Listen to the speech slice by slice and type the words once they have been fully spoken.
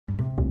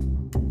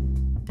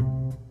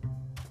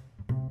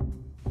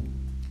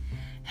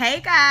Hey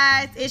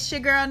guys, it's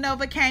your girl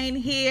Nova Kane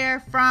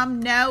here from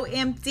No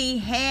Empty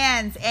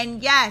Hands.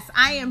 And yes,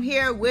 I am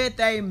here with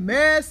a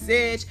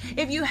message.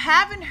 If you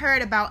haven't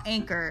heard about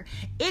Anchor,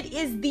 it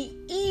is the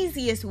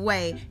easiest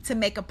way to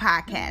make a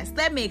podcast.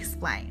 Let me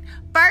explain.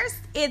 First,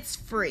 it's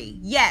free.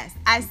 Yes,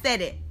 I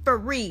said it.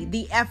 Free,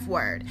 the F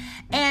word.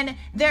 And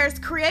there's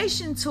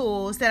creation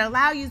tools that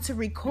allow you to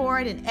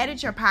record and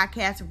edit your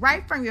podcast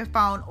right from your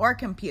phone or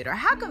computer.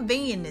 How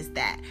convenient is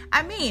that?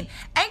 I mean,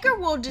 Anchor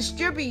will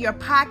distribute your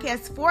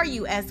podcast for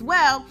you as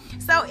well,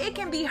 so it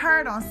can be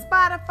heard on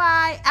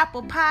Spotify,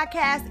 Apple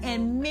Podcasts,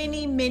 and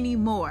many, many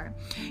more.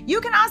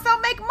 You can also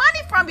make money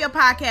from your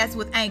podcast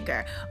with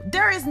Anchor.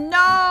 There is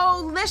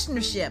no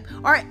listenership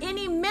or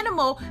any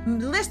minimal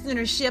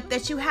listenership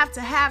that you have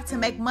to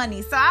make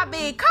money. So I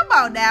mean, come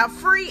on now,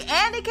 free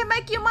and it can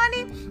make you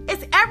money.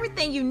 It's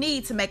everything you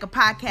need to make a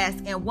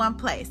podcast in one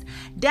place.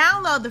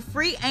 Download the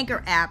free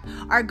Anchor app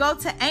or go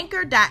to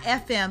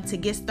anchor.fm to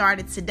get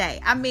started today.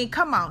 I mean,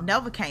 come on,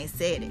 Nova Kane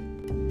said it.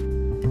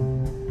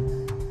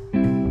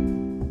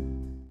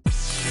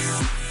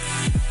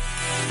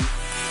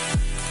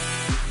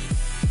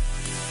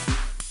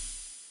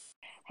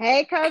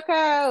 Hey,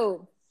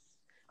 Coco.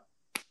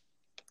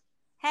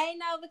 Hey,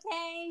 Nova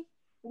Kane.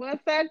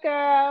 What's up,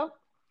 girl?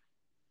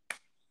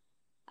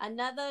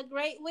 Another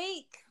great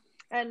week.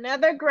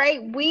 Another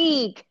great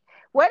week.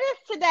 What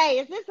is today?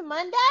 Is this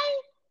Monday?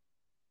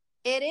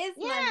 It is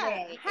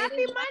Monday.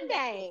 Happy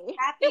Monday.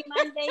 Happy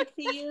Monday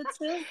to you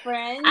too,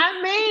 friend.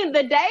 I mean,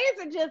 the days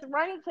are just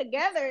running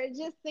together. It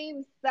just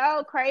seems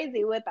so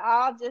crazy with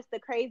all just the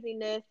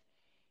craziness,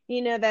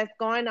 that's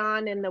going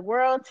on in the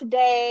world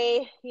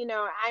today.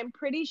 I'm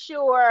pretty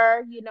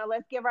sure,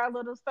 let's give our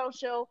little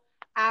social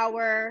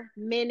hour,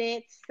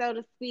 minutes, so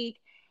to speak.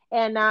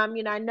 And,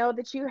 I know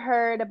that you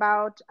heard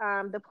about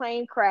the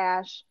plane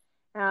crash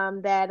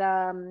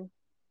that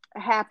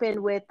happened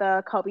with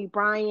Kobe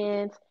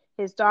Bryant,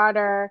 his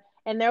daughter,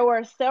 and there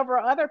were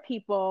several other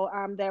people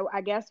that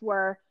I guess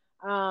were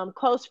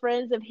close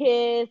friends of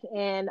his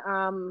and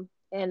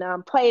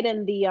played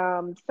in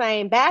the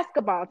same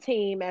basketball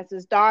team as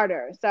his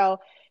daughter. So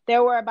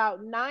there were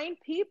about 9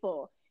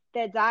 people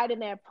that died in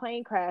that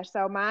plane crash.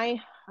 So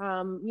my,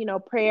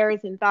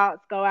 prayers and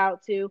thoughts go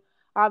out to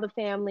all the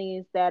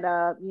families that,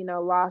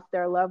 lost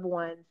their loved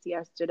ones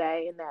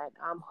yesterday in that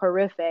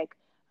horrific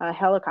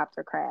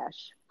helicopter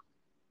crash.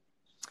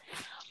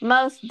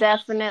 Most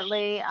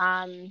definitely.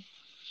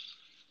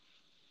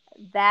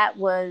 That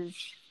was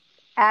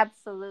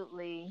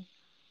absolutely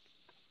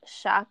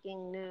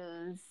shocking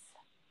news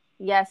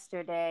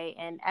yesterday.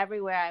 And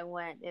everywhere I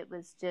went, it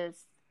was just,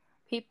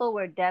 people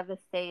were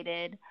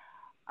devastated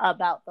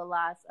about the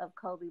loss of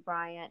Kobe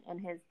Bryant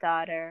and his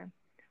daughter.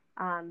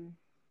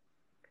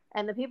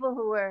 And the people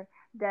who were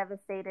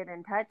devastated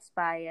and touched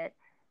by it,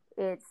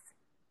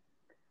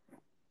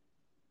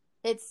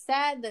 it's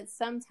sad that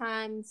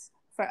sometimes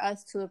for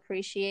us to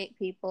appreciate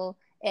people,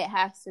 it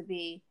has to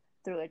be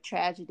through a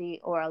tragedy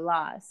or a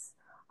loss.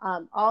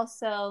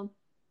 Also,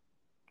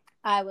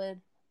 I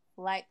would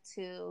like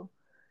to,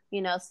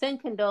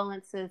 send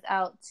condolences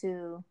out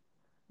to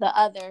the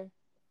other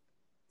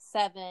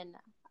 7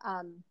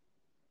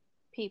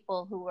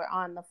 people who were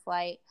on the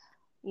flight.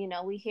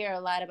 We hear a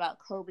lot about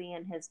Kobe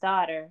and his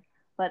daughter,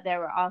 but there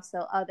were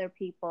also other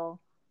people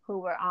who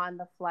were on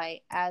the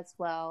flight as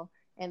well,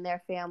 and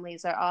their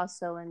families are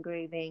also in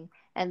grieving,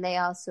 and they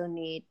also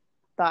need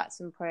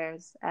thoughts and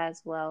prayers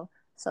as well.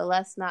 So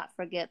let's not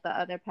forget the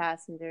other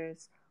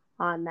passengers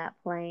on that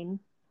plane,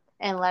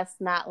 and let's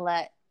not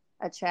let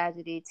a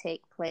tragedy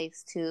take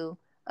place to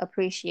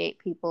appreciate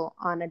people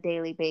on a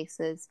daily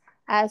basis,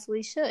 as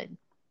we should.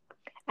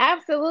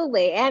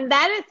 Absolutely. And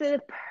that is a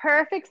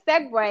perfect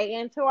segue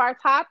into our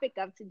topic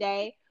of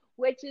today,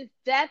 which is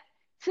death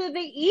to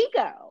the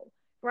ego,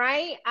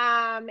 right?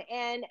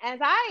 And as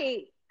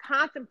I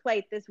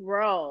contemplate this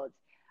world,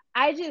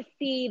 I just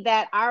see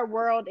that our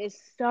world is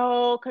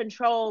so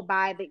controlled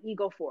by the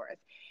ego force.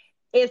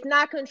 It's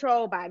not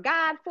controlled by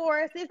God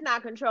force. It's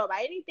not controlled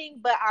by anything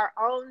but our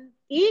own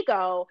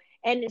ego.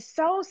 And it's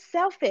so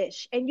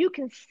selfish. And you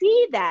can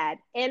see that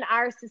in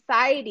our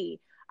society.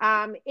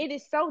 It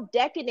is so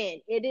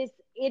decadent. It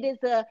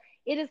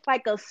is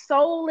like a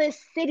soulless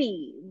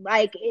city.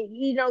 Like,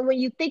 when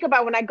you think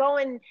about when I go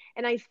in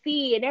and I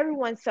see and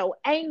everyone's so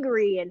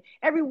angry and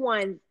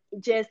everyone's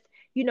just,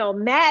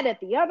 mad at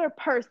the other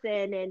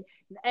person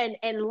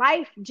and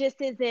life just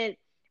isn't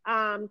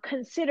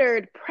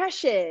considered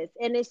precious.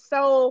 And it's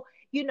so,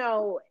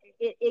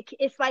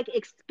 it's like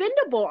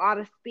expendable, so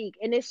to speak.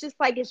 And it's just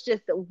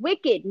a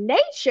wicked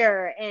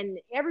nature and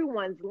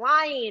everyone's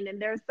lying and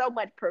there's so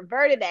much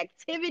perverted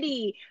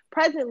activity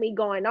presently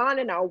going on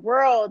in our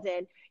world.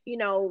 And,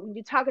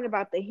 you're talking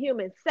about the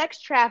human sex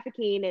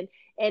trafficking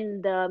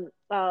and the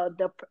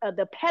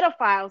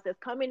pedophiles that's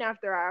coming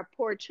after our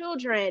poor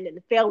children and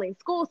the failing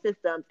school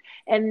systems.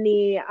 And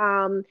the,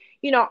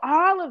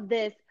 all of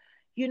this,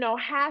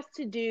 has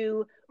to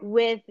do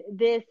with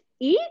this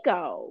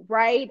ego,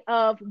 right?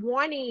 Of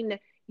wanting,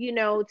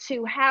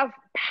 to have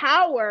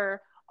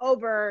power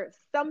over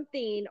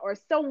something or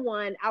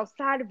someone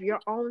outside of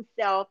your own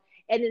self.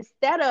 And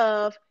instead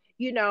of,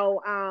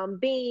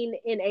 being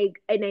in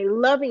a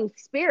loving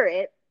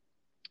spirit,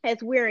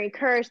 as we're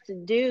encouraged to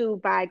do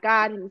by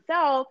God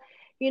himself,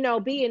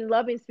 be in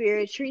loving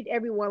spirit, treat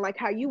everyone like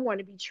how you want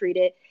to be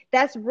treated.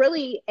 That's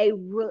really a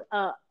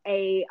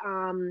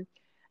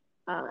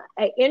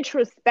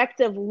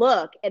introspective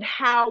look at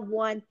how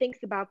one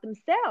thinks about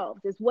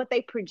themselves, is what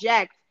they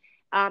project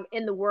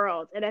in the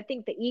world. And I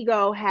think the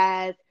ego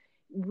has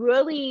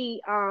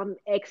really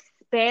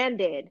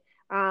expanded,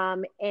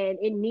 and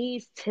it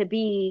needs to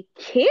be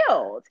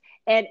killed,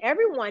 and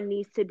everyone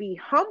needs to be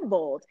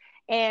humbled.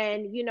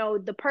 And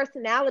the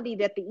personality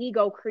that the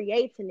ego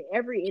creates in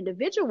every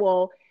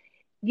individual,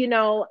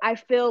 I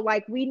feel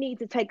like we need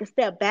to take a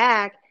step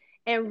back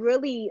and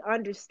really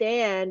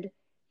understand,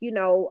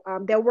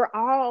 that we're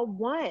all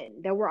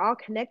one, that we're all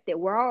connected.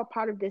 We're all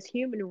part of this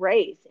human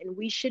race, and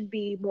we should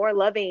be more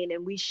loving,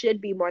 and we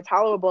should be more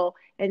tolerable.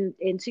 And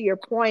to your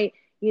point,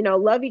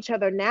 love each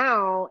other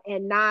now,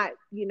 and not,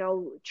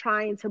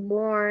 trying to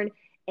mourn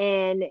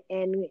and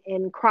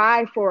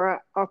cry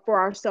for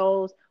our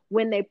souls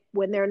when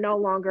they're no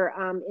longer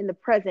in the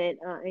present,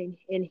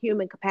 in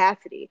human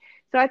capacity.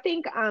 So I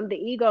think the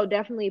ego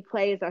definitely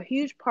plays a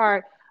huge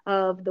part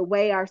of the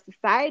way our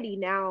society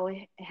now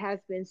has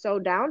been so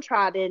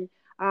downtrodden,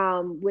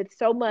 with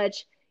so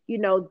much,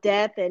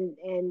 death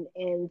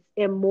and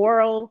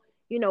immoral,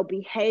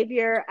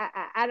 behavior.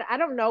 I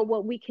don't know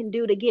what we can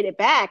do to get it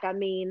back. I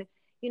mean,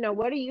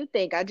 what do you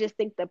think? I just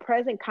think the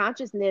present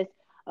consciousness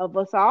of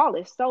us all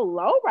is so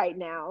low right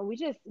now. We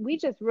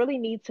just really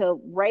need to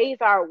raise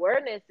our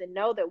awareness and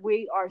know that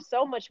we are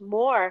so much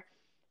more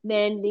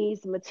than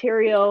these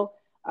material,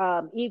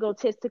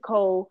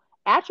 egotistical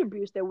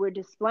attributes that we're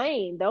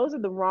displaying. Those are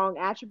the wrong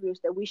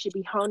attributes that we should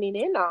be honing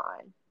in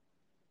on.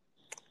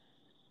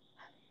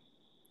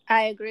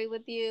 I agree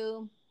with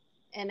you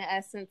in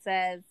essence,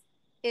 as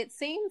it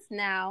seems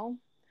now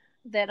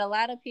that a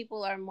lot of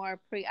people are more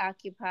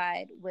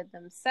preoccupied with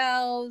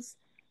themselves,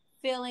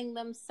 feeling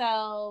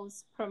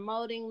themselves,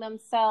 promoting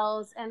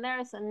themselves, and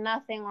there's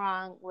nothing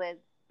wrong with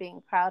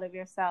being proud of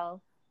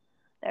yourself.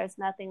 There's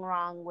nothing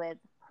wrong with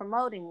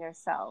promoting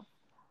yourself.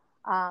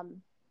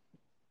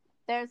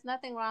 There's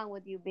nothing wrong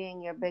with you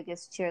being your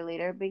biggest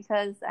cheerleader,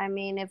 because, I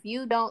mean, if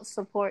you don't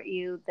support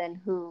you, then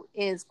who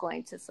is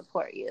going to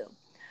support you?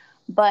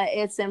 But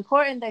it's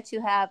important that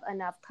you have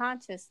enough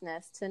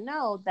consciousness to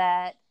know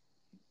that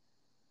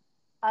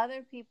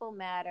other people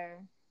matter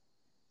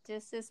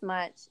just as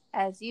much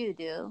as you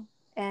do.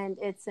 And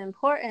it's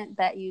important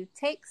that you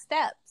take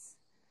steps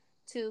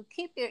to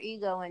keep your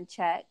ego in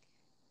check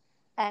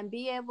and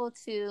be able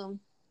to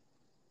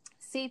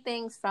see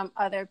things from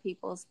other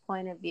people's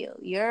point of view.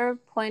 Your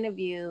point of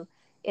view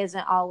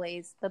isn't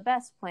always the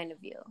best point of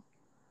view.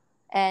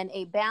 And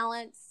a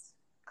balanced,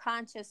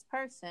 conscious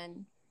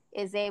person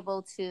is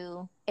able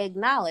to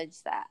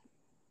acknowledge that.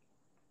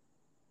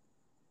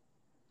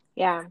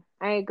 Yeah,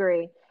 I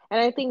agree. And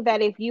I think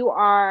that if you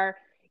are,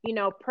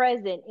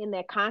 present in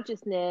that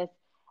consciousness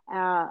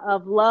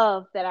of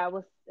love that I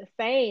was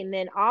saying,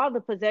 then all the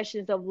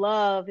possessions of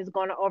love is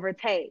going to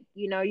overtake.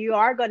 You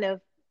are going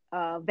to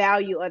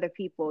value other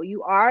people.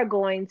 You are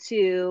going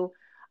to,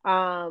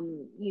 not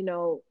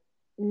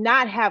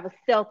have a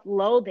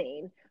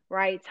self-loathing,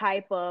 right,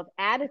 type of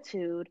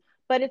attitude,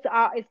 but it's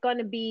going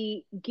to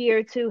be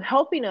geared to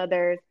helping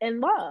others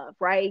in love,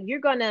 right? You're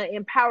going to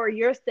empower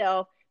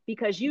yourself,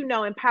 because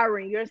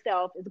empowering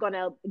yourself is going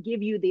to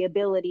give you the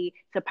ability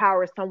to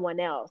power someone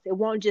else. It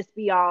won't just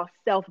be all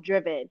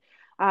self-driven.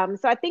 So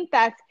I think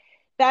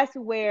that's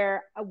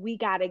where we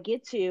got to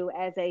get to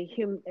as a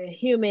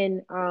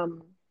human,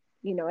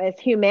 as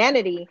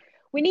humanity.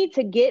 We need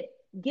to get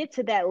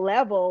to that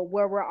level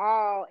where we're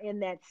all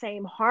in that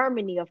same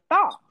harmony of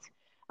thought.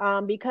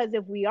 Because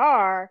if we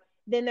are,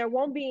 then there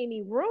won't be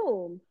any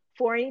room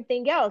for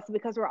anything else,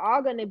 because we're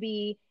all going to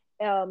be,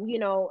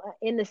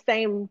 in the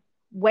same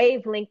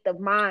wavelength of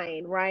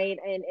mind, right?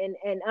 And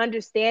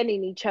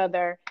understanding each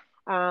other.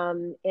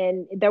 And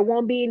there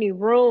won't be any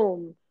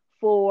room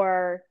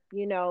for,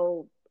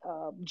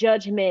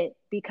 judgment,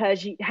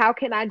 because how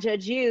can I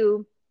judge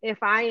you if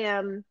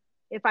I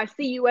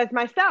see you as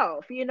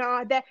myself?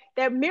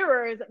 That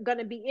mirror is going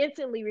to be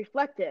instantly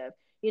reflective.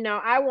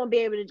 I won't be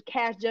able to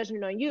cast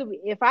judgment on you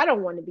if I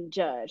don't want to be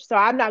judged. So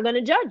I'm not going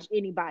to judge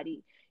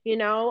anybody.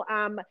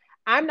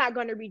 I'm not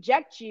going to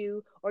reject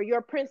you or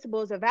your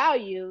principles or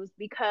values,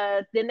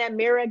 because then that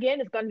mirror again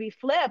is going to be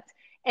flipped,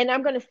 and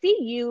I'm going to see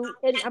you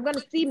and I'm going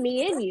to see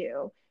me in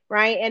you,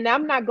 right? And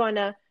I'm not going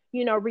to,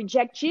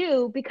 reject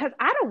you because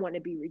I don't want to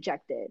be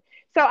rejected.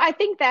 So I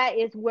think that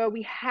is where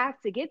we have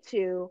to get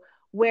to,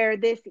 where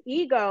this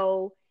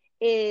ego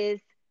is,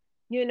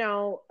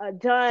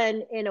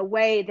 done in a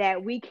way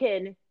that we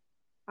can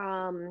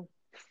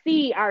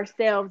see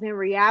ourselves in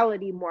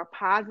reality more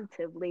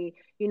positively.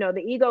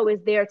 The ego is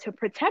there to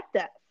protect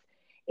us.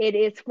 It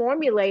is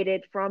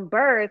formulated from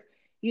birth,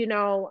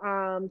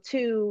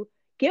 to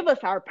give us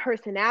our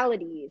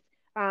personalities.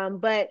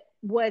 But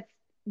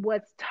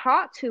what's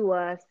taught to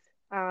us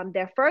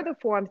that further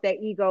forms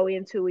that ego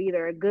into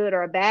either a good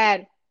or a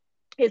bad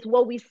is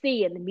what we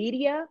see in the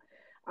media,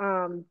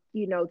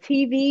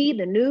 TV,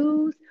 the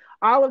news,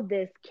 all of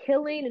this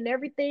killing and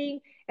everything.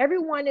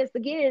 Everyone is,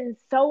 again,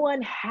 so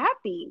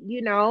unhappy,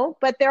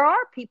 but there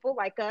are people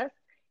like us,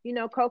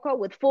 Coco,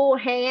 with full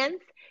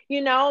hands,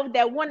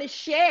 that want to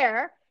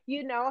share,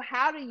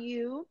 how do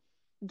you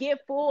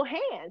get full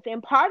hands?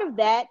 And part of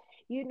that,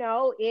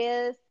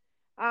 is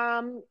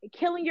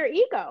killing your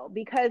ego,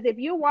 because if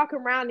you walk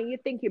around and you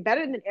think you're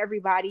better than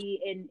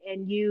everybody,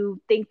 and you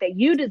think that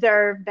you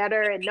deserve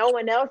better and no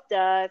one else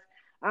does,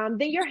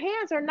 then your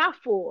hands are not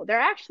full. They're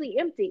actually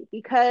empty,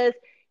 because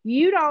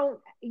you don't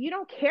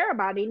care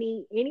about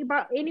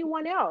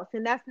anyone else,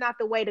 and that's not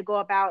the way to go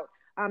about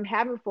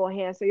having full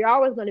hands. So you're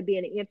always going to be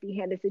in an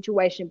empty-handed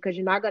situation, because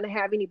you're not going to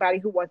have anybody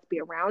who wants to be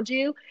around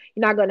you.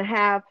 You're not going to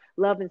have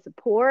love and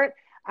support.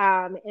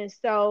 And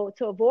so,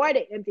 to avoid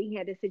an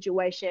empty-handed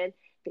situation,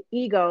 the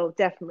ego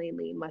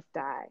definitely must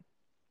die.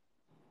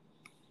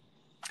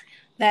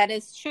 That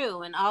is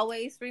true. And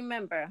always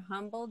remember,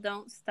 humble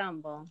don't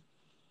stumble.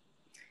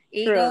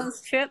 True.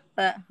 Egos trip,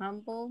 but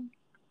humble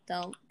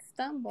don't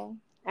stumble.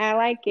 I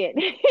like it.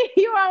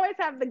 You always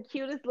have the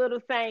cutest little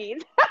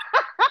sayings.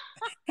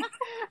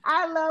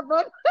 I love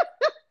them.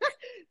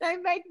 They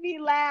make me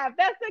laugh.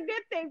 That's a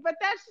good thing, but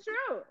that's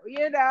true.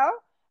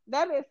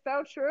 That is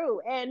so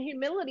true. And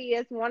humility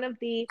is one of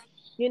the,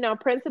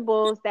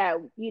 principles that,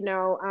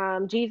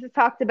 Jesus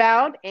talked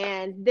about.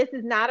 And this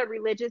is not a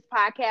religious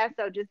podcast.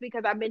 So just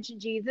because I mentioned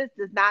Jesus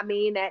does not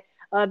mean that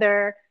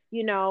other,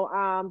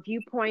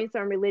 viewpoints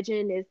on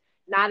religion is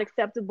not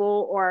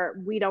acceptable, or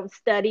we don't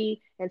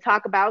study and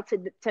talk about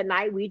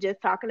tonight. We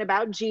just talking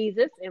about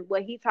Jesus, and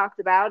what he talks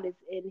about is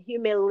in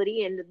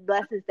humility and the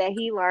lessons that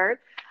he learned,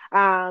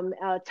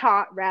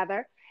 taught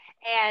rather.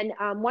 And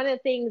one of the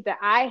things that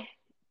I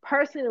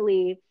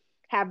personally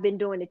have been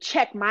doing to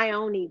check my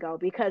own ego,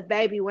 because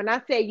baby, when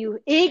I say you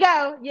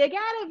ego, you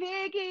got a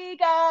big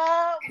ego.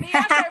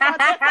 Beyonce wrote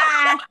that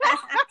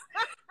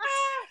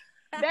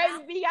song.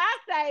 Baby,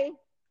 Beyonce,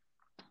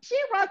 she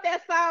wrote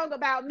that song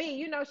about me.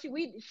 Me and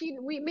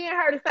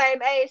her the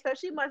same age, so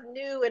she must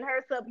knew in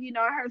her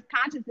her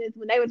consciousness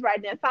when they was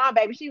writing that song,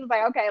 baby. She was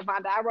like, okay,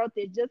 Vonda, I wrote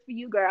this just for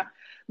you, girl.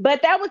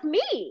 But that was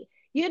me.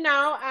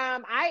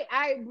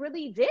 I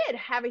really did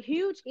have a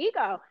huge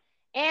ego.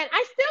 And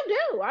I still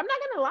do. I'm not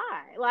gonna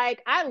lie.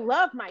 Like, I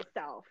love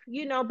myself,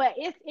 but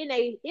it's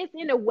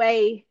in a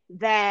way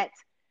that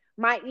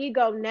my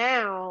ego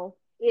now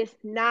is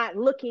not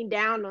looking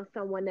down on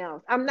someone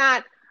else. I'm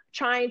not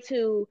trying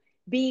to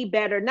be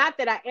better. Not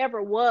that I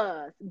ever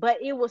was, but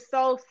it was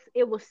so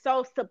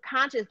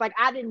subconscious. Like,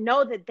 I didn't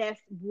know that that's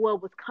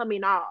what was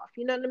coming off.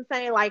 You know what I'm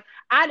saying? Like,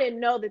 I didn't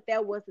know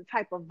that was the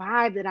type of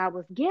vibe that I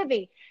was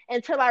giving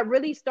until I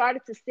really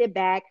started to sit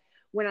back.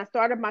 When I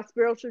started my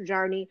spiritual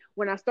journey,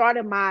 when I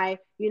started my,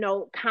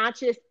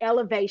 conscious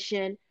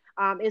elevation,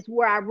 is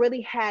where I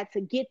really had to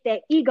get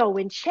that ego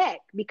in check.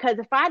 Because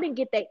if I didn't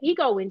get that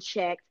ego in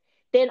check,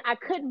 then I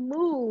couldn't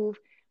move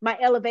my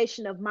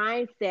elevation of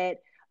mindset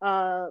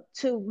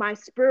to my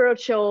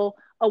spiritual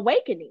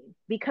awakening,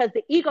 because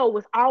the ego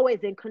was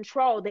always in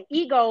control. The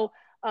ego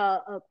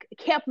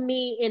kept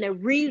me in a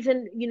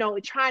reason,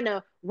 trying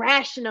to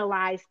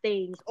rationalize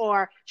things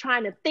or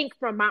trying to think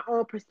from my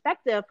own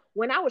perspective,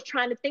 when I was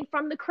trying to think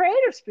from the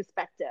creator's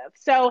perspective.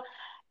 So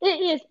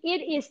it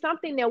is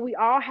something that we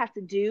all have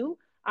to do.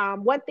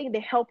 One thing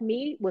that helped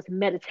me was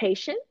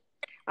meditation.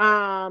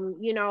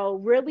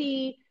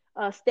 Really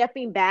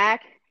stepping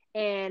back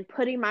and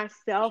putting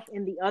myself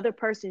in the other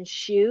person's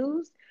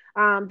shoes.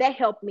 That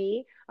helped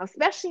me,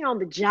 especially on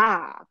the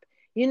job.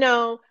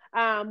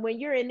 When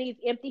you're in these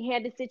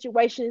empty-handed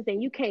situations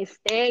and you can't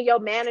stand your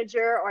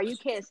manager or you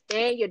can't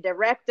stand your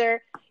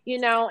director,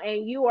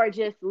 and you are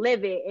just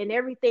livid and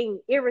everything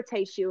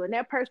irritates you, and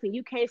that person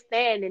you can't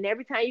stand, and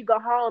every time you go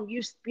home,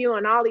 you're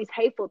spewing all these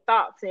hateful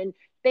thoughts and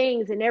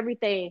things and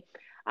everything.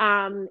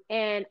 And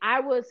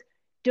I was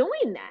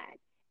doing that.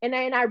 And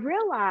then I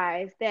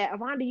realized that,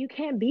 Avonda, you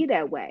can't be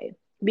that way,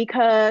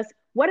 because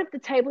what if the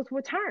tables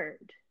were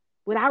turned?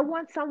 Would I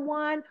want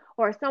someone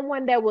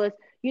that was,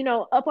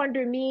 up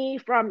under me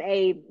from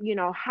a,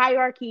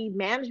 hierarchy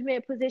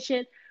management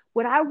position?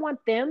 Would I want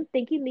them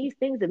thinking these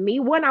things of me?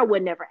 One, I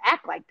would never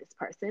act like this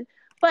person,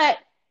 but,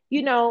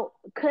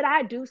 could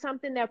I do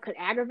something that could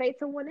aggravate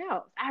someone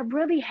else? I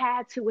really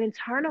had to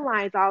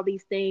internalize all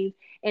these things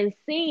and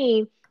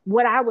seeing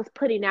what I was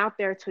putting out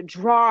there to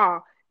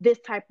draw this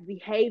type of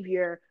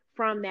behavior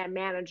from that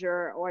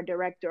manager or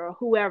director or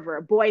whoever,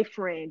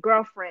 boyfriend,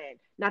 girlfriend.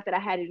 Not that I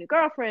had any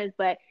girlfriends,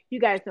 but you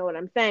guys know what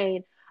I'm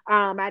saying.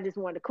 I just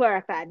wanted to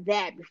clarify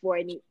that before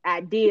any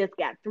ideas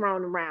got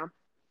thrown around.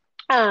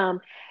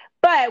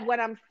 But what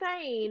I'm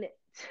saying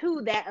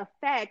to that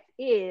effect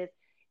is,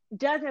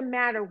 doesn't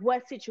matter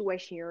what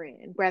situation you're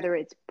in, whether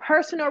it's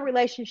personal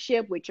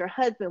relationship with your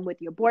husband,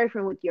 with your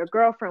boyfriend, with your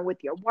girlfriend,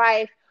 with your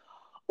wife,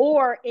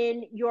 or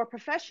in your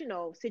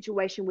professional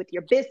situation with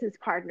your business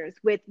partners,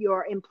 with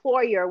your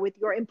employer, with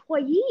your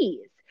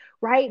employees,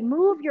 right?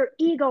 Move your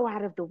ego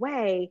out of the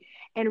way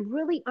and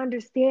really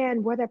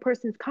understand where that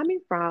person's coming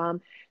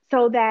from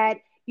so that,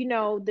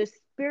 the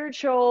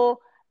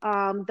spiritual,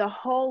 the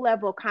whole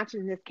level of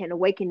consciousness can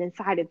awaken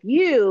inside of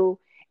you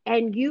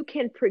and you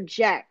can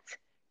project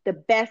the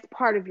best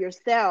part of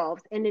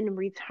yourselves. And in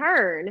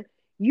return,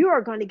 you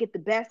are going to get the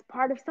best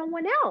part of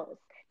someone else.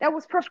 That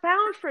was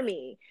profound for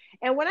me.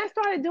 And when I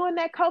started doing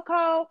that,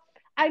 Coco,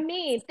 I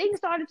mean, things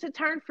started to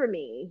turn for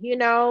me.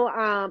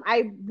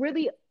 I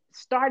really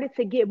started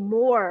to get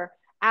more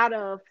out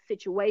of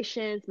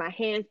situations. My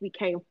hands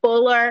became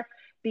fuller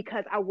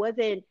because I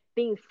wasn't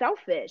being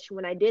selfish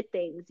when I did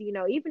things.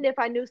 Even if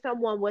I knew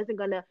someone wasn't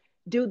going to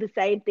do the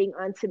same thing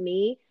unto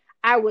me,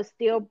 I would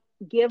still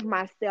give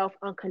myself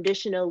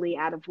unconditionally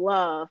out of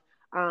love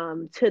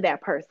to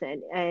that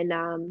person. And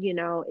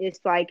it's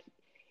like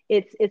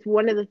it's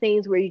one of the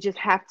things where you just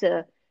have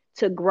to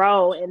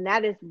grow, and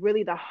that is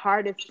really the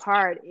hardest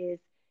part is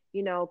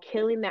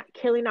killing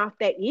off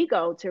that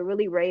ego to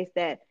really raise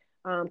that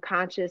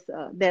conscious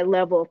that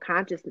level of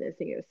consciousness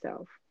in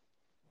yourself.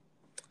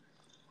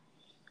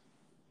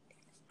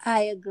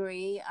 I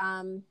agree.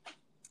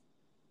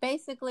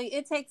 Basically,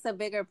 it takes a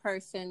bigger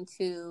person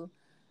to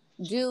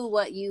do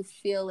what you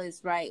feel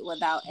is right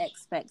without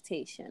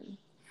expectation.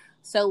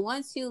 So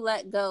once you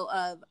let go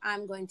of,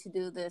 I'm going to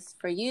do this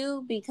for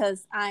you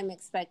because I'm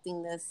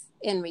expecting this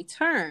in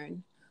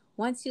return,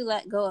 once you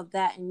let go of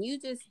that and you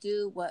just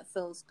do what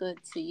feels good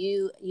to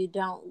you, you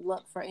don't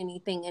look for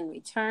anything in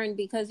return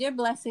because your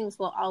blessings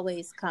will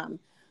always come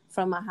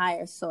from a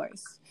higher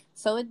source.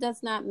 So it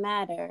does not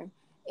matter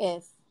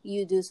if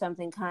you do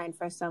something kind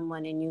for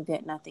someone and you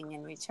get nothing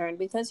in return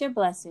because your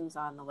blessings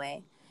on the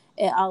way.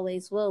 It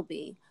always will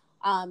be.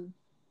 And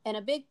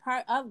a big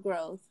part of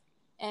growth,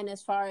 and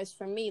as far as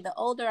for me, the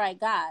older I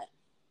got,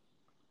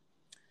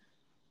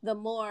 the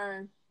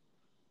more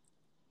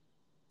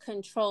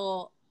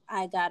control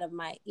I got of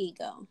my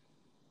ego.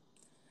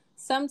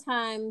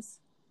 Sometimes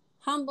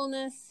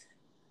humbleness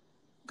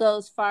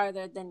goes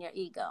farther than your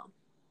ego.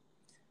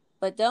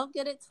 But don't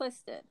get it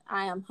twisted.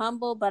 I am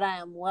humble, but I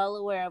am well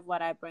aware of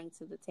what I bring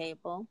to the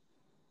table.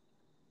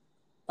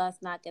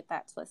 Let's not get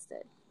that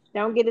twisted.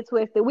 Don't get it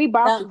twisted. We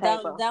bought the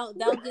table. Don't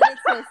get it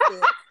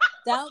twisted.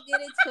 Don't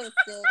get it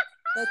twisted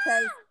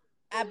because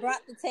I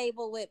brought the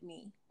table with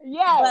me.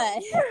 Yeah.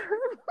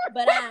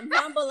 But I'm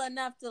humble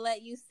enough to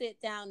let you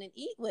sit down and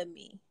eat with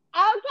me.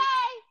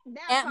 Okay.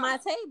 At my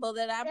table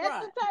that I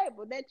brought. At the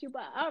table that you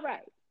bought. All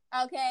right.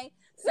 Okay.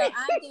 So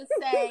I'm just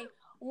saying,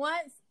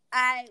 once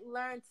I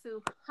learned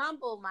to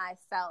humble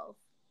myself,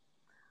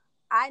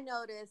 I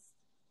noticed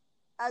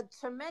a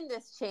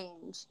tremendous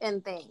change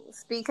in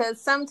things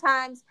because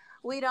sometimes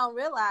we don't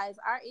realize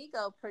our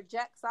ego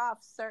projects off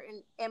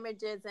certain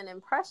images and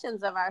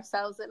impressions of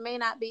ourselves that may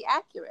not be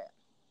accurate.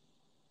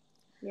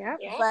 Yeah.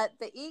 But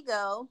the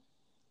ego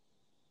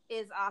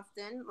is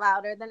often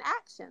louder than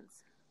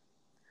actions.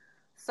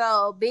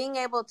 So being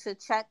able to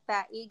check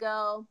that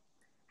ego,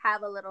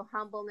 have a little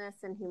humbleness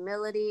and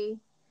humility,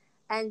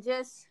 and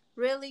just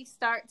really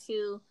start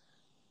to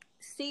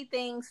see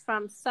things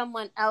from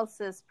someone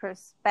else's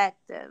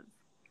perspective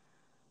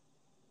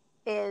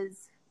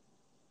is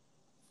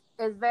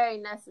very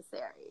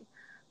necessary,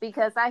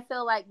 because I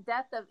feel like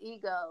death of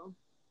ego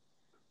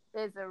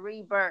is a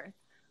rebirth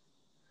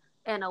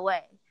in a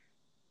way.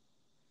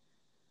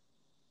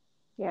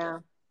 Yeah,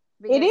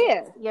 because it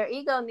is. Your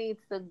ego needs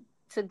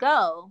to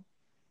go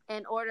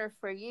in order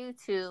for you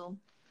to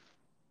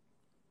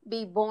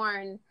be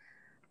born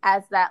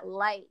as that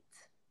light,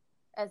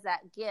 as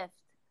that gift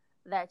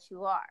that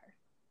you are.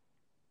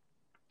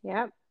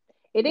 Yep.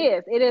 It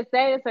is.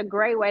 That is a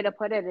great way to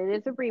put it. It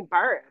is a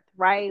rebirth,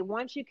 right?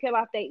 Once you kill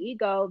off that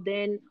ego,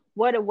 then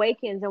what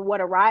awakens and what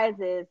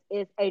arises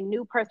is a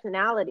new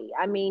personality.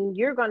 I mean,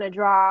 you're going to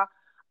draw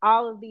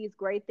all of these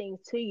great things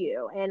to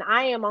you. And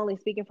I am only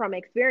speaking from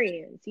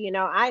experience.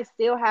 I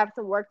still have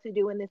some work to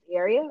do in this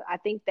area. I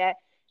think that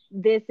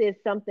this is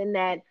something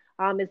that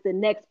is the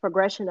next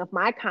progression of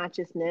my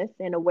consciousness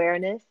and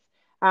awareness.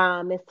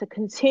 Is to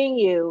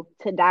continue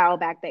to dial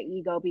back that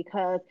ego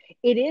because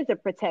it is a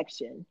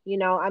protection.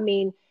 I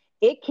mean,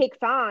 it kicks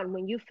on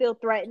when you feel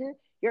threatened.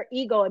 Your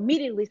ego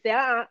immediately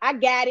says, I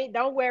got it.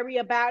 Don't worry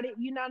about it.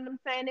 You know what I'm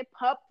saying?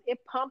 It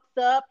pumps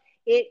up.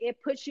 It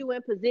puts you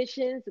in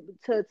positions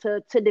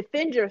to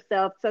defend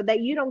yourself so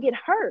that you don't get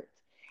hurt.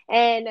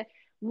 And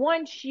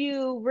once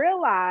you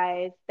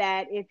realize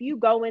that if you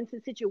go into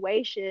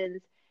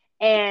situations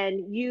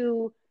and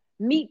you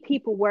meet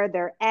people where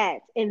they're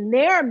at in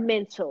their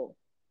mental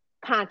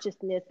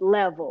consciousness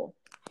level,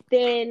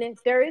 then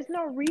there is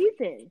no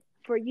reason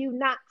for you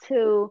not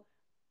to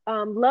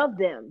love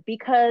them,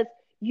 because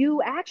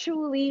you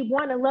actually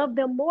want to love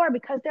them more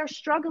because they're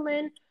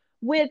struggling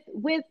with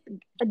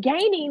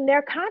gaining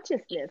their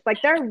consciousness.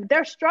 Like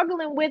they're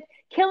struggling with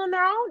killing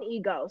their own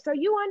ego. So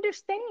you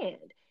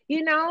understand,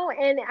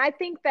 and I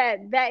think that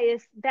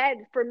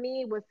for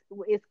me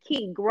is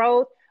key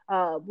growth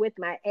with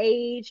my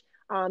age,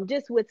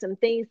 just with some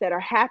things that are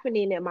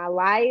happening in my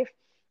life,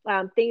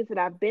 things that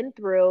I've been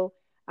through.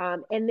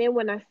 And then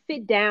when I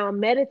sit down,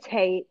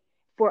 meditate,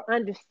 for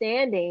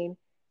understanding.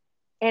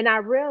 And I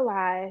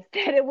realized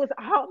that it was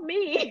all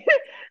me.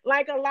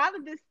 Like a lot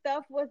of this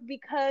stuff was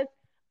because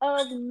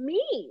of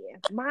me,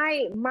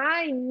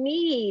 my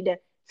need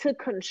to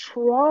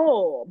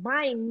control,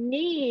 my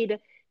need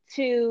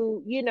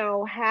to,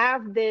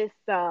 have this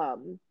I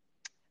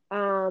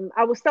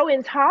was so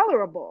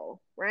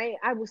intolerable, right?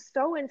 I was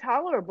so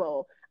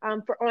intolerable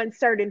for on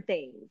certain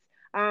things.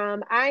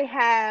 I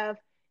have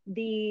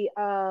I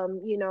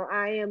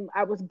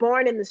was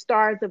born in the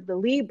stars of the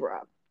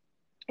Libra.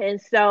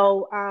 And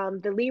so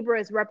the Libra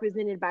is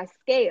represented by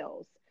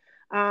scales.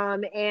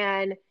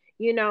 And,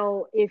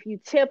 if you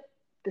tip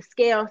the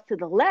scales to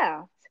the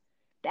left,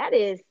 that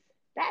is,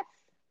 that's,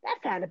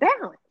 that's out of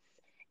balance.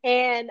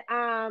 And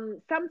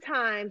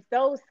sometimes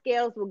those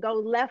scales will go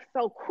left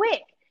so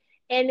quick.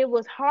 And it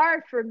was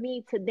hard for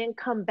me to then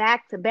come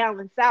back to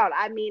balance out.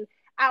 I mean,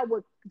 I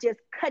would just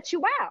cut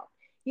you out,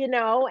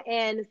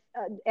 and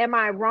am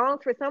I wrong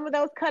for some of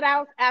those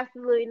cutouts?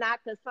 Absolutely not,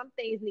 because some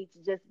things need to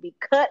just be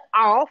cut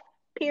off,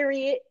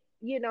 period,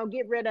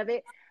 get rid of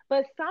it.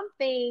 But some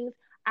things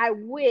I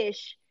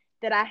wish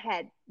that I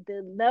had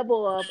the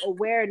level of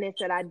awareness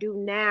that I do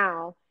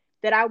now,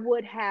 that I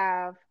would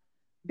have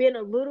been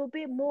a little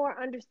bit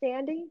more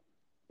understanding,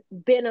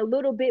 been a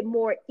little bit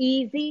more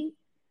easy,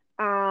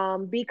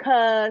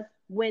 because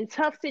when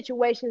tough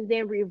situations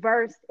then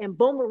reversed and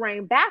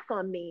boomerang back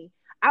on me,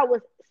 I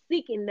was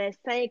seeking that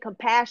same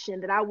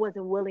compassion that I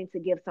wasn't willing to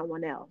give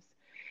someone else.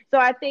 So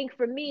I think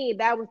for me,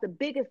 that was the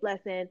biggest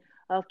lesson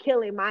of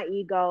killing my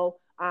ego,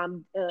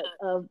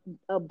 of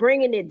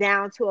bringing it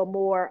down to a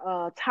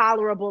more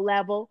tolerable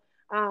level,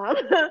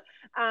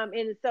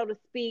 and so to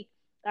speak,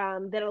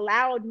 that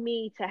allowed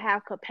me to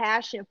have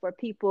compassion for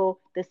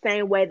people the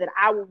same way that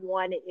I would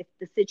want it if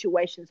the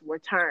situations were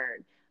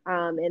turned.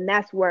 And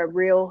that's where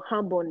real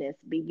humbleness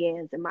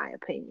begins, in my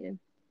opinion.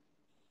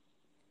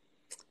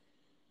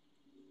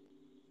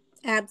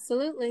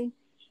 Absolutely.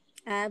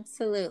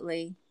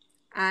 Absolutely.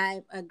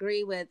 I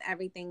agree with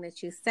everything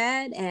that you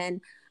said.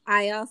 And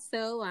I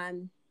also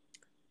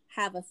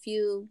have a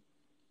few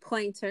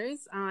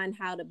pointers on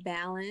how to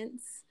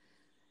balance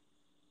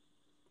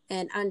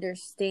and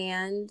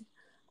understand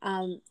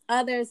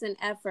others and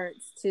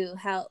efforts to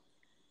help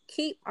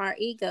keep our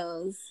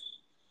egos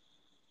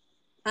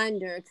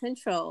under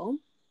control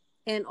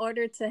in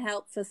order to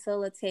help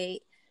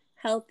facilitate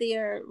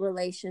healthier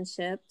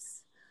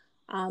relationships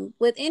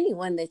with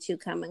anyone that you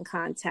come in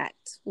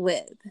contact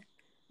with.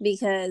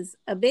 Because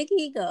a big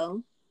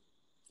ego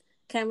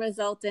can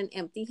result in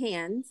empty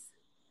hands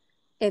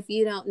if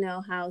you don't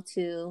know how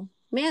to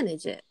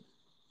manage it.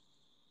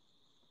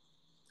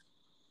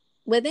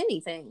 With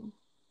anything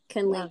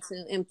can lead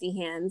to empty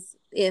hands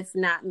if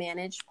not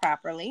managed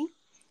properly.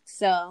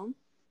 So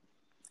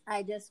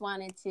I just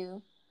wanted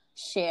to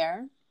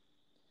share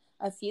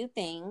a few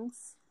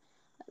things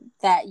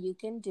that you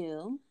can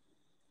do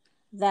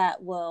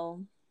that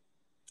will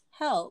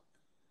help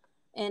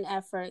in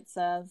efforts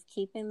of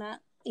keeping that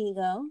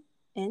ego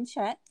in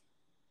check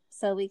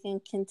so we can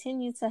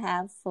continue to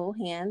have full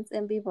hands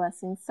and be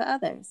blessings to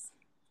others.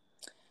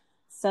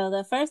 So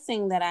the first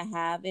thing that I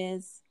have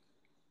is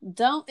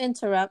don't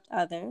interrupt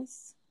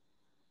others.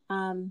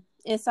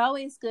 It's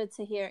always good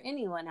to hear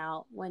anyone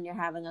out when you're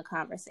having a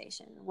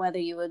conversation, whether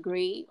you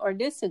agree or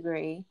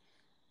disagree.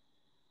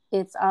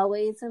 It's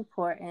always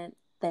important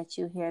that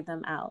you hear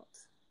them out.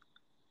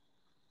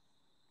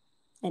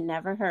 It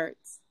never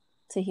hurts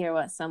to hear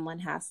what someone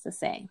has to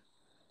say,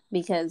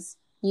 because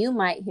you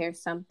might hear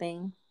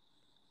something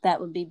that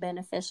would be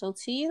beneficial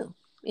to you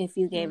if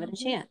you gave it a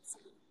chance.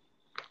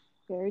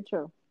 Very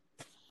true.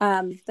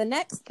 The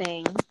next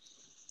thing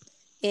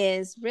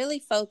is really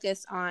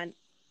focus on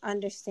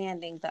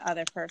understanding the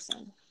other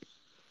person.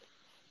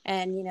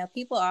 And,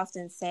 people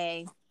often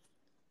say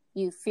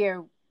you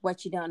fear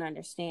what you don't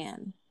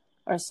understand,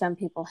 or some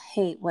people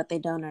hate what they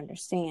don't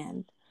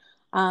understand.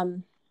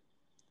 And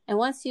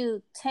once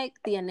you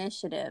take the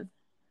initiative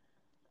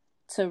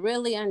to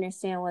really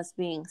understand what's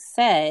being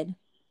said,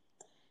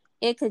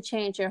 it could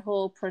change your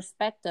whole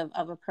perspective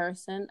of a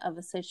person, of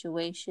a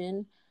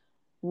situation,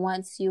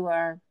 once you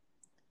are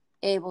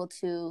able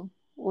to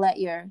let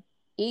your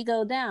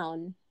ego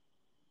down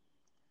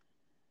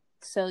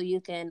so you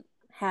can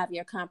have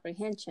your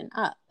comprehension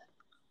up.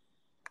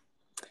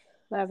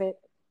 Love it.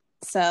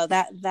 So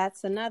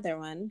that's another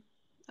one.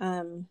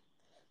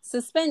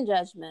 Suspend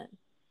judgment.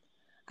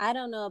 I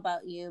don't know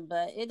about you,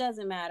 but it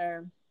doesn't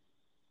matter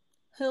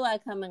who I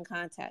come in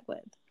contact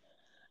with.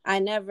 I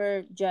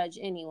never judge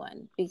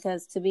anyone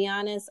because, to be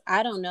honest,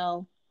 I don't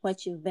know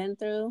what you've been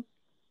through,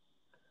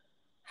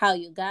 how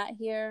you got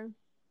here,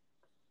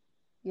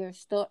 your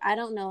story. I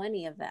don't know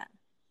any of that.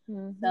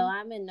 So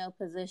I'm in no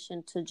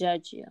position to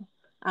judge you.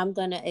 I'm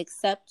going to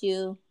accept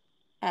you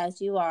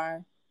as you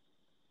are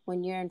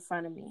when you're in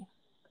front of me.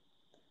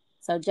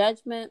 So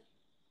judgment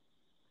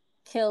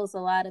kills a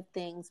lot of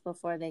things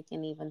before they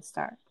can even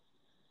start.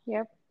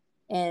 Yep.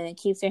 And it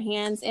keeps your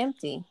hands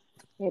empty.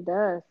 It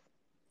does.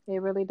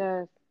 It really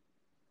does.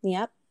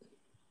 Yep.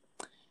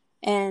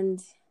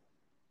 And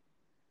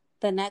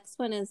the next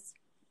one is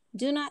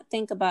do not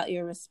think about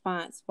your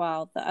response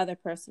while the other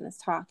person is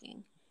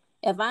talking.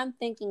 If I'm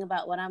thinking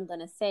about what I'm going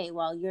to say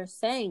while you're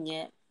saying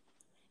it,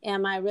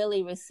 am I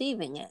really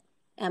receiving it?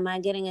 Am I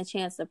getting a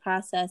chance to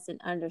process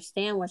and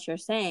understand what you're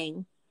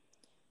saying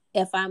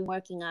if I'm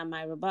working on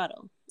my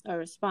rebuttal or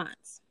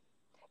response?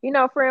 You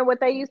know, friend, what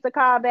they used to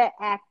call that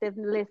active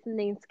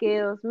listening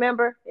skills.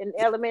 Remember in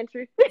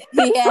elementary?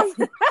 Yes,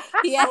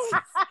 yes.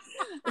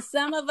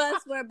 Some of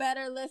us were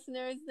better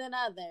listeners than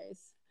others.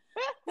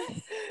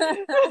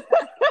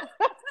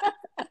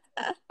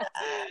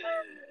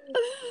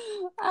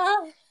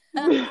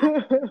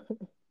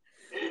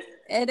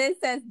 And it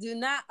says, do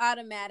not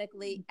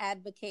automatically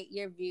advocate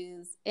your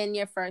views in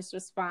your first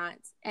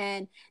response.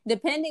 And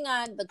depending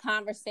on the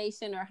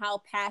conversation or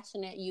how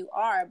passionate you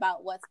are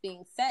about what's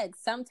being said,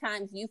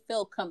 sometimes you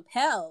feel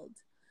compelled,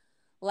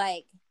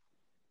 like,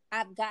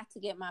 I've got to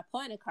get my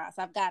point across.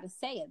 I've got to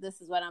say it. This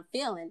is what I'm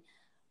feeling.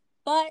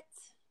 But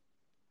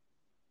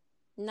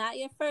not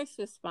your first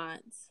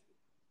response.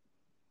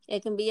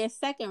 It can be your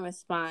second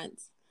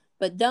response.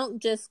 But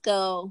don't just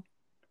go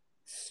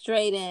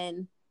straight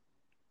in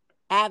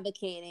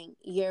advocating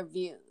your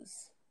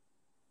views.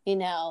 You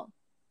know,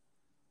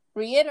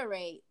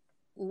 reiterate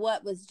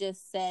what was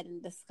just said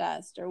and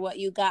discussed or what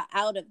you got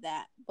out of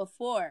that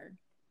before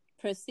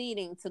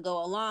proceeding to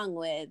go along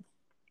with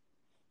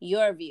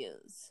your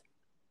views.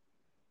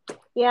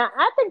 Yeah,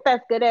 I think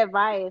that's good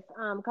advice,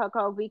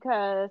 Coco,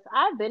 because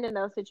I've been in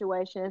those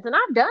situations and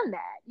I've done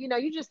that. You know,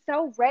 you're just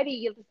so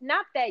ready. It's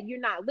not that you're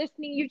not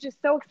listening, you're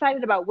just so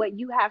excited about what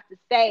you have to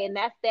say. And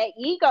that's that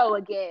ego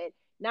again,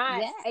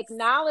 not Yes.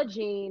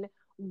 acknowledging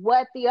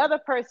what the other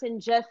person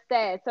just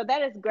said. So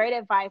that is great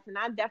advice. And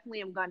I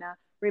definitely am going to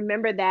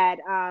remember that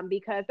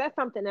because that's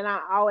something that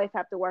I always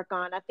have to work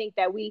on. I think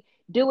that we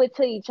do it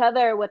to each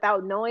other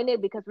without knowing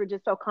it because we're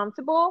just so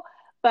comfortable.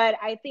 But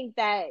I think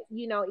that,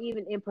 you know,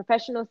 even in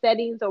professional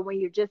settings or when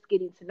you're just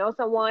getting to know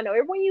someone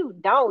or when you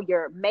know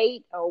your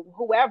mate or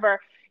whoever,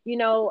 you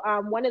know,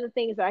 one of the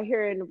things I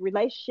hear in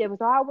relationships is,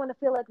 oh, I want to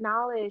feel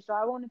acknowledged or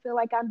I want to feel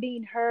like I'm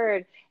being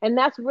heard. And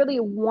that's really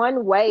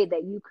one way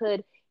that you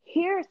could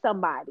hear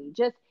somebody,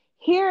 just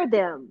hear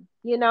them,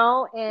 you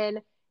know,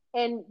 and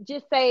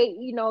just say,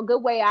 you know, a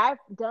good way I've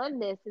done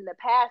this in the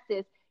past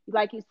is,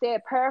 like you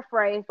said,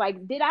 paraphrase, like,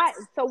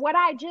 so what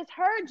I just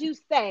heard you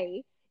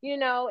say, you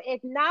know,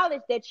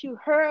 acknowledge that you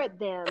heard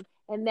them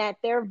and that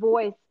their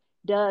voice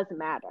does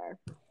matter.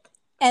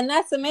 And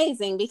that's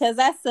amazing because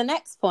that's the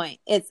next point.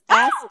 It's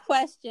ask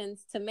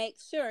questions to make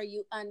sure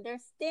you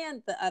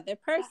understand the other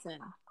person.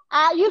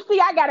 You see,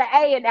 I got an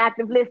A in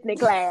active listening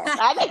class.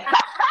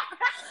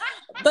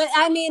 But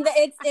I mean,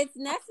 it's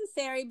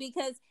necessary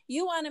because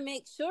you want to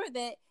make sure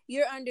that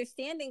you're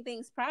understanding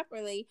things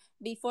properly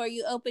before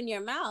you open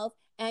your mouth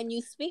and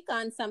you speak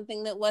on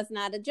something that was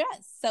not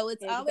addressed. So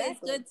it's always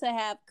good to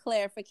have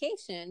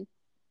clarification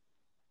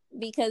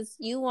because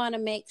you want to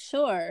make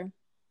sure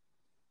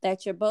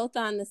that you're both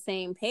on the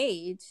same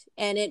page.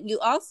 And you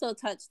also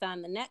touched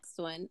on the next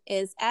one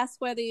is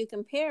ask whether you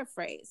can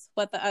paraphrase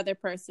what the other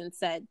person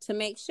said to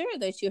make sure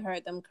that you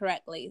heard them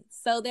correctly.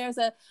 So there's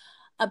a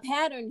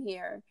pattern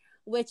here,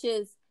 which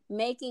is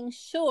making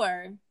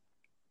sure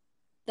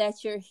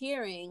that you're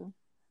hearing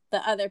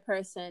the other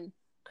person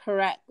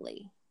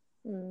correctly.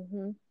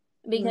 Mm-hmm.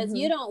 Because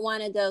you don't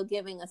want to go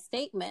giving a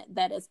statement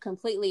that is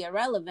completely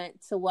irrelevant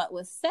to what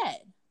was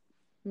said.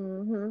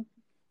 Mm-hmm.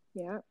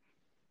 Yeah.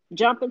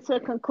 Jumping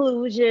to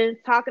conclusions,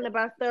 talking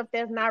about stuff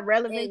that's not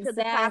relevant to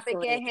the topic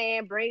at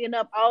hand, bringing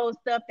up old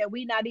stuff that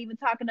we're not even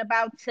talking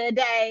about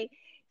today.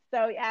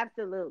 So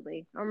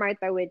absolutely, I'm right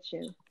there with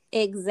you.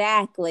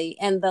 Exactly.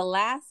 And the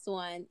last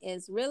one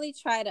is really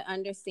try to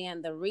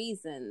understand the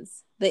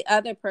reasons the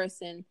other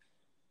person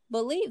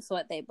believes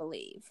what they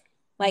believe.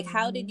 Like,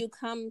 how did you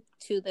come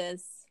to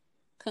this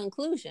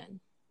conclusion?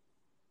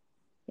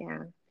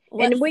 Yeah.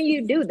 And when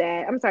you do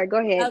that, I'm sorry, go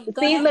ahead. Look at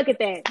that. Look at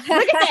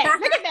that.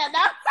 Look at that.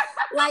 No?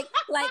 like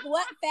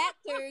what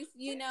factors,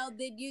 you know,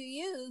 did you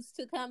use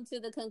to come to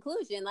the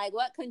conclusion? Like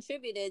what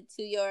contributed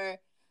to your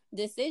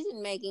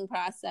decision-making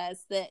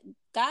process that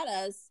got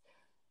us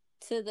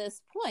to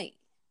this point?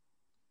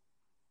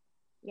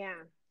 Yeah,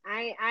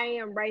 I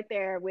am right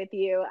there with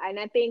you. And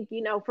I think,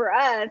 you know, for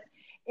us,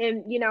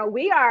 and, you know,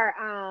 we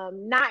are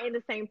not in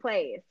the same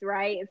place,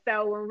 right?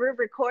 So when we're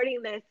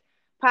recording this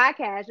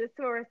podcast, just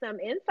for some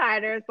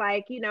insiders,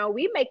 like, you know,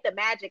 we make the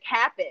magic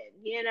happen,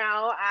 you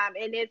know,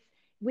 and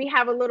we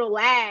have a little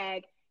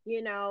lag,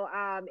 you know,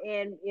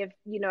 and if,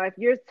 you know, if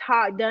you're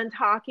done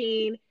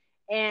talking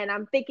and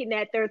I'm thinking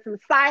that there's some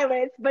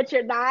silence, but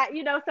you're not,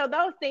 you know, so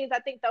those things, I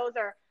think those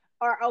are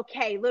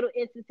okay, little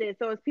instances.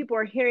 So as people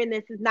are hearing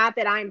this, is not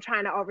that I'm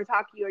trying to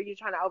overtalk you or you're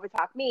trying to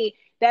overtalk me.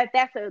 That's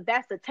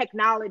a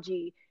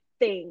technology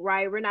thing,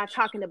 right? We're not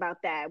talking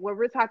about that. What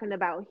we're talking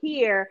about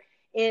here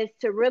is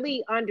to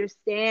really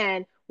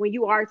understand when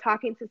you are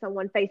talking to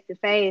someone face to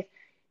face,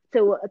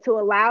 to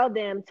allow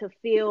them to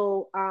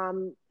feel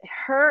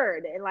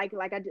heard, and like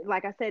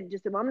I said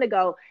just a moment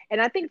ago. And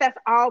I think that's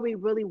all we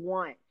really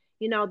want.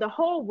 You know, the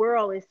whole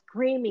world is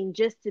screaming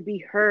just to be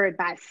heard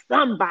by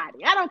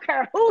somebody. I don't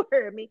care who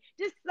heard me,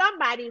 just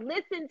somebody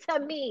listen to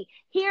me,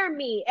 hear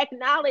me,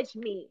 acknowledge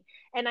me.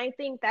 And I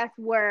think that's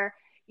where,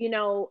 you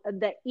know,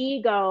 the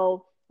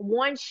ego,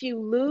 once you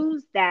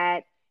lose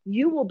that,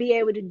 you will be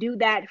able to do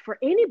that for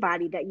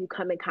anybody that you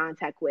come in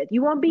contact with.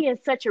 You won't be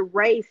in such a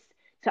race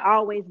to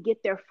always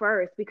get there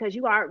first, because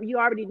you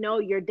already know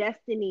your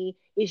destiny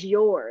is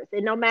yours.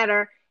 And no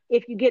matter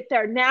if you get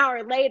there now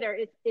or later,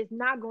 it's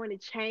not going to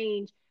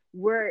change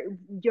where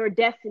your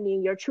destiny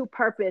and your true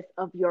purpose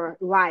of your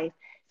life.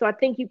 So I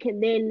think you can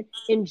then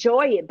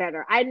enjoy it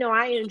better. I know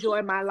I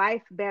enjoy my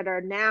life better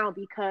now,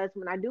 because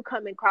when I do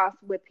come across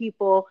with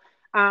people,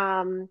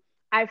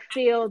 I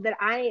feel that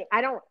I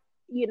don't,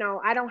 you know,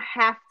 I don't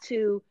have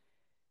to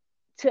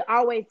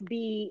always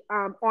be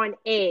on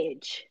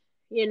edge,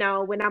 you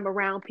know, when I'm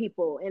around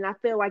people. And I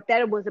feel like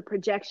that was a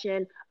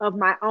projection of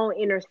my own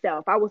inner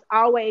self. I was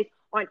always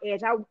on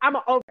edge. I'm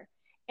an over,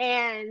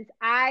 and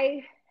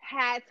I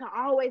had to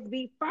always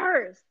be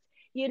first,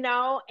 you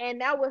know,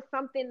 and that was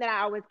something that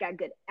I always got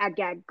good. I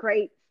got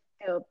good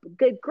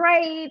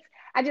grades.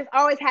 I just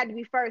always had to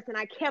be first, and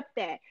I kept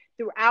that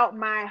throughout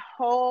my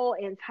whole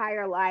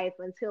entire life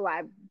until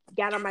I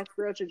got on my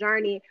spiritual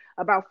journey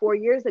about 4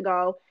 years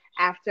ago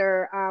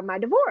after my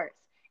divorce.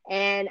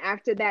 And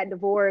after that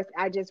divorce,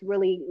 I just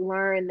really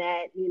learned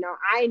that, you know,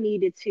 I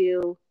needed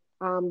to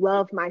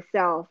love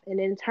myself.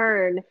 And in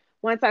turn,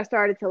 once I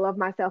started to love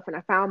myself and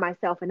I found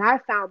myself and I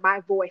found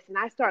my voice and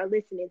I started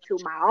listening to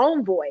my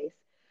own voice,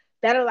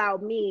 that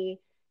allowed me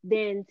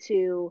then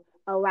to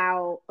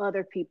allow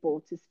other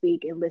people to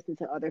speak and listen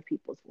to other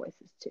people's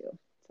voices too.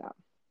 So,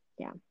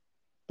 yeah,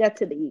 that's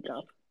to the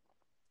ego.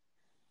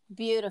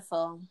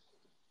 Beautiful.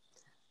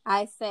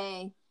 I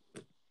say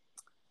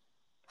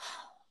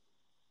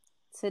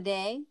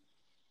today,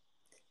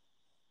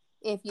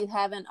 if you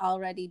haven't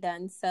already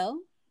done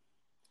so,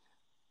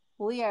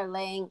 we are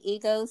laying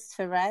egos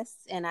to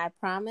rest, and I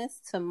promise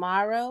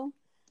tomorrow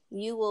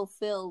you will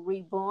feel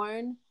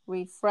reborn,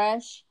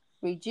 refreshed,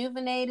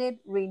 rejuvenated,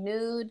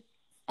 renewed,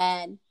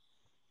 and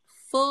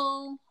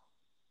full-handed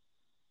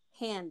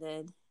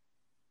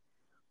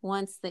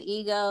once the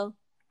ego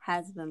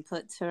has been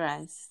put to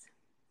rest.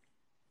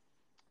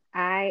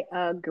 I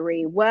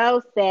agree.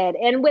 Well said.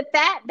 And with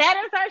that,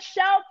 that is our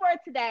show for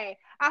today.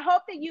 I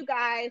hope that you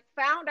guys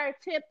found our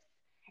tips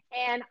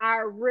and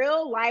our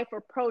real life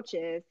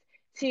approaches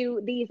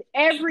to these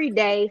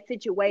everyday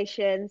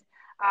situations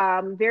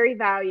very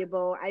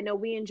valuable. I know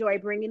we enjoy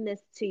bringing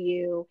this to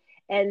you.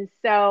 And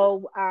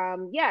so,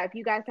 yeah, if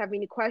you guys have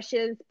any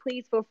questions,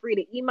 please feel free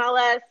to email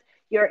us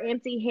your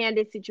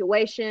empty-handed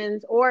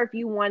situations, or if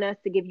you want us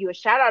to give you a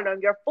shout out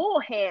on your full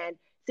hand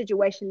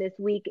situation this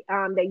week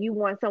that you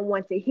want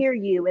someone to hear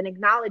you and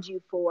acknowledge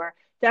you for,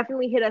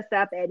 definitely hit us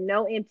up at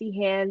no empty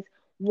hands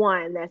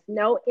one. That's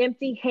no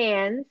empty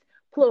hands,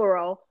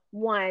 plural,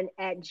 one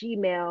at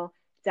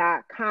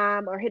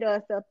gmail.com, or hit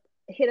us up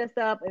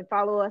and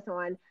follow us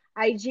on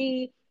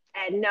IG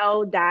at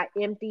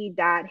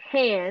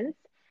no.empty.hands.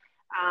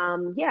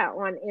 On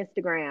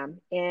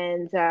Instagram.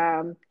 And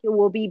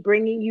we'll be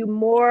bringing you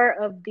more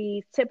of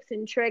these tips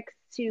and tricks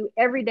to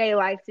everyday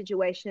life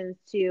situations,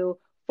 to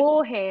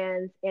full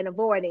hands and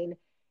avoiding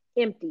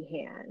empty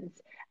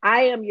hands.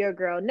 I am your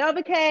girl,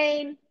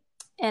 Novocaine.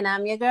 And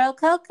I'm your girl,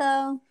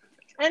 Coco.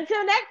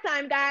 Until next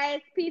time,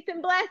 guys, peace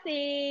and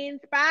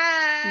blessings.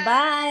 Bye.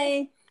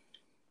 Bye.